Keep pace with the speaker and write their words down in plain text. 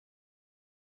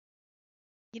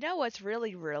You know what's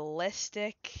really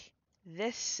realistic?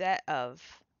 This set of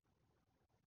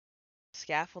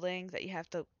scaffolding that you have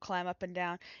to climb up and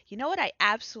down. You know what I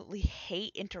absolutely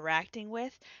hate interacting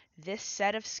with? This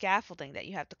set of scaffolding that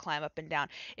you have to climb up and down.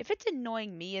 If it's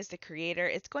annoying me as the creator,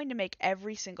 it's going to make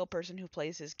every single person who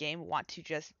plays this game want to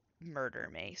just murder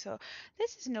me. So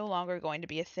this is no longer going to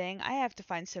be a thing. I have to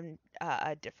find some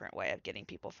a different way of getting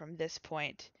people from this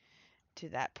point to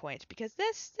that point because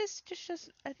this just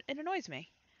it annoys me.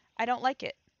 I don't like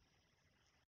it.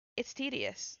 It's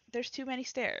tedious. There's too many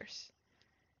stairs.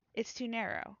 It's too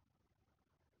narrow.